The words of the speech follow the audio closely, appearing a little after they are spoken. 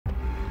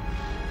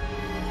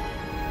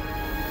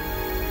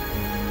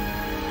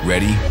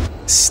Ready,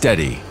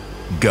 steady,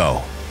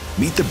 go.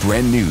 Meet the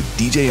brand new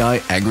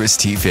DJI Agras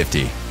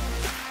T50.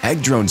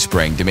 Ag drone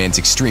spraying demands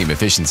extreme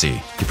efficiency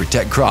to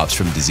protect crops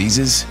from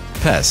diseases,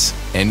 pests,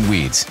 and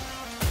weeds.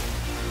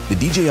 The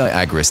DJI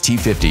Agras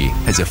T50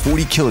 has a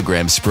 40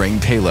 kilogram spraying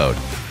payload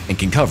and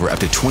can cover up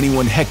to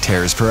 21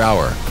 hectares per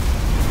hour.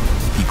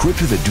 Equipped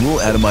with a dual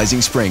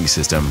atomizing spraying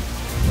system,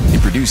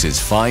 it produces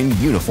fine,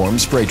 uniform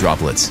spray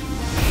droplets.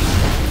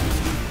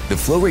 The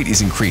flow rate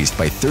is increased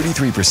by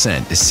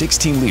 33% to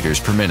 16 liters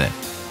per minute.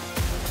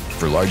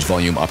 For large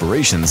volume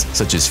operations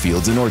such as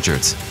fields and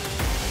orchards.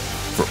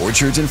 For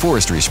orchards and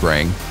forestry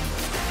spraying,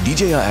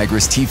 DJI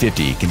Agras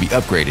T50 can be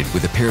upgraded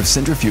with a pair of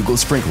centrifugal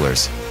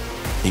sprinklers,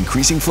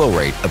 increasing flow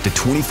rate up to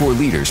 24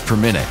 liters per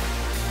minute,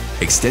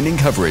 extending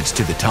coverage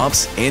to the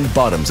tops and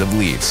bottoms of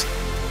leaves.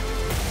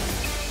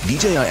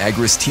 DJI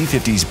Agras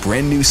T50's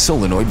brand new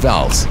solenoid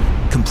valves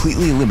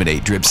completely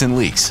eliminate drips and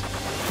leaks.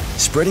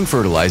 Spreading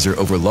fertilizer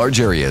over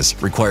large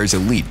areas requires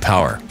elite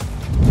power.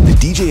 The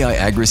DJI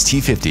Agras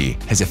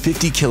T50 has a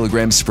 50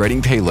 kilogram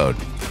spreading payload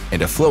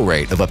and a flow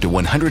rate of up to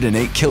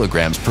 108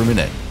 kilograms per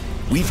minute.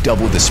 We've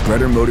doubled the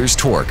spreader motor's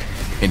torque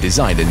and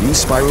designed a new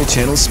spiral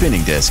channel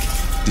spinning disc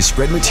to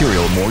spread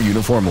material more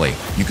uniformly.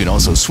 You can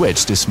also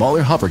switch to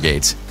smaller hopper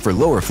gates for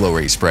lower flow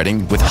rate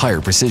spreading with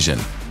higher precision.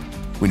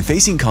 When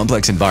facing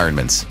complex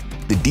environments,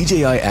 the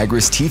DJI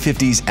Agras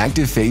T50's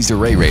active phased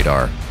array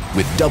radar,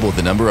 with double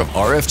the number of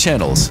RF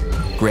channels,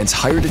 grants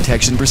higher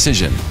detection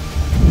precision.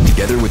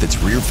 Together with its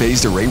rear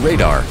phased array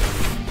radar,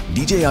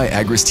 DJI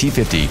Agras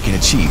T50 can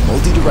achieve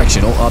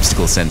multi-directional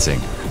obstacle sensing.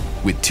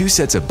 With 2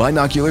 sets of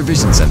binocular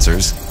vision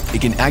sensors,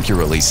 it can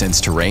accurately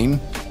sense terrain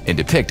and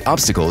depict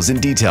obstacles in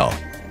detail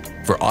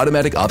for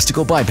automatic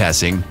obstacle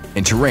bypassing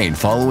and terrain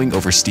following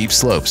over steep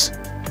slopes.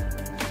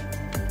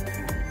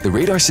 The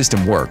radar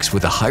system works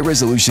with a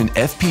high-resolution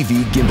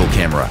FPV gimbal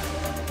camera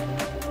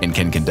and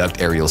can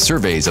conduct aerial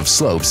surveys of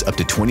slopes up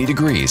to 20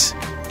 degrees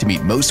to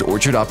meet most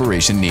orchard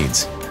operation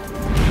needs.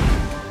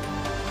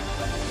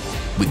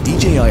 With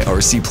DJI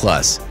RC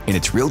Plus and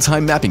its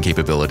real-time mapping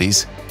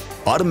capabilities,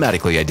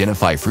 automatically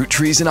identify fruit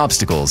trees and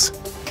obstacles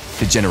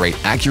to generate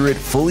accurate,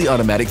 fully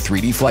automatic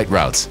 3D flight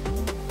routes.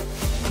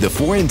 The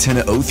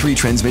 4-antenna O3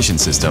 transmission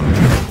system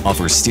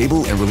offers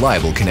stable and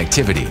reliable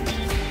connectivity,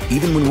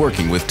 even when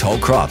working with tall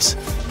crops.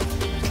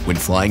 When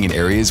flying in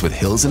areas with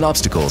hills and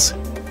obstacles,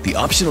 the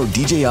optional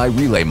DJI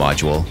Relay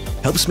module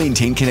helps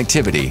maintain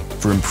connectivity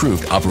for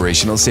improved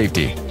operational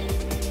safety.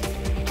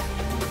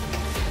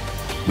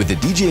 With the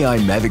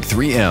DJI Mavic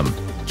 3M,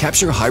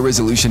 capture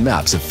high-resolution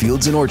maps of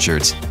fields and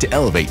orchards to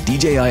elevate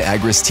DJI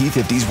Agras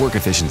T50's work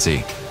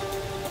efficiency.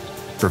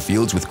 For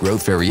fields with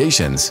growth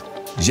variations,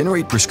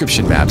 generate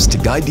prescription maps to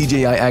guide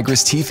DJI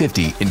Agras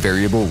T50 in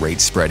variable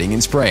rate spreading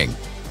and spraying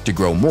to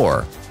grow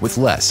more with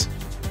less.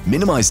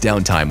 Minimize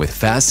downtime with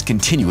fast,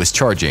 continuous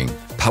charging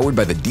powered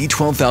by the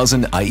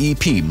D12000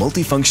 IEP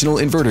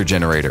multifunctional inverter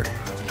generator.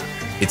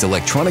 Its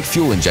electronic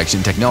fuel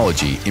injection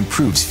technology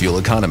improves fuel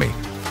economy.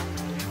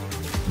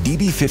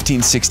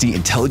 DB1560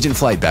 intelligent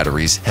flight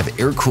batteries have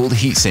air-cooled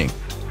heatsink,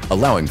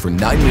 allowing for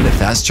 9-minute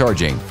fast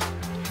charging.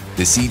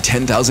 The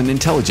C10000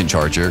 intelligent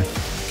charger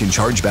can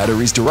charge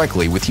batteries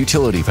directly with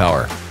utility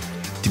power.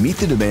 To meet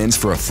the demands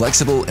for a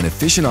flexible and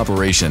efficient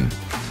operation,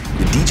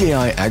 the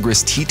DJI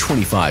Agras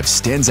T25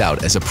 stands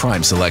out as a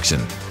prime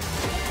selection.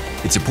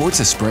 It supports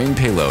a spraying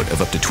payload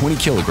of up to 20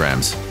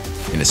 kilograms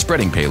and a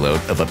spreading payload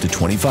of up to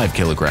 25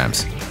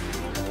 kilograms.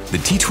 The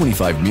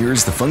T25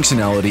 mirrors the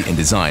functionality and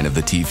design of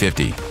the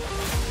T50,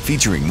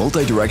 featuring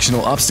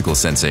multi-directional obstacle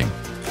sensing,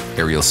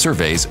 aerial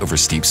surveys over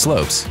steep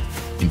slopes,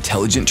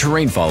 intelligent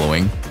terrain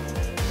following,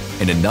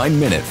 and a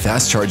 9-minute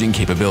fast charging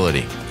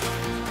capability.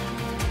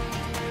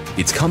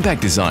 Its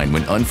compact design,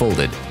 when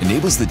unfolded,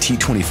 enables the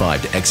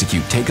T25 to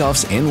execute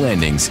takeoffs and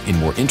landings in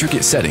more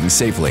intricate settings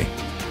safely.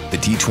 The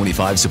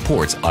T25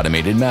 supports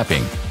automated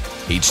mapping,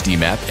 HD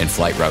map and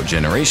flight route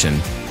generation,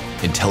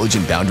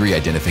 intelligent boundary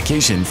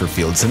identification for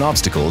fields and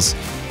obstacles,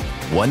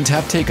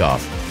 one-tap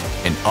takeoff,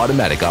 and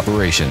automatic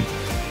operation.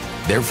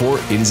 Therefore,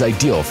 it is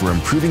ideal for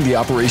improving the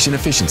operation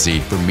efficiency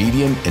for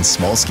medium and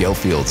small-scale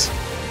fields.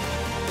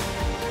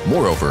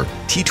 Moreover,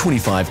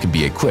 T25 can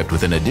be equipped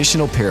with an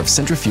additional pair of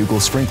centrifugal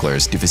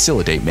sprinklers to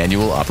facilitate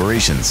manual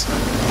operations.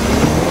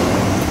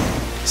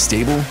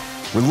 Stable,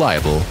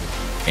 reliable,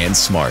 and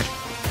smart.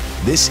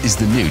 This is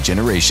the new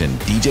generation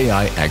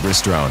DJI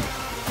Agras drone.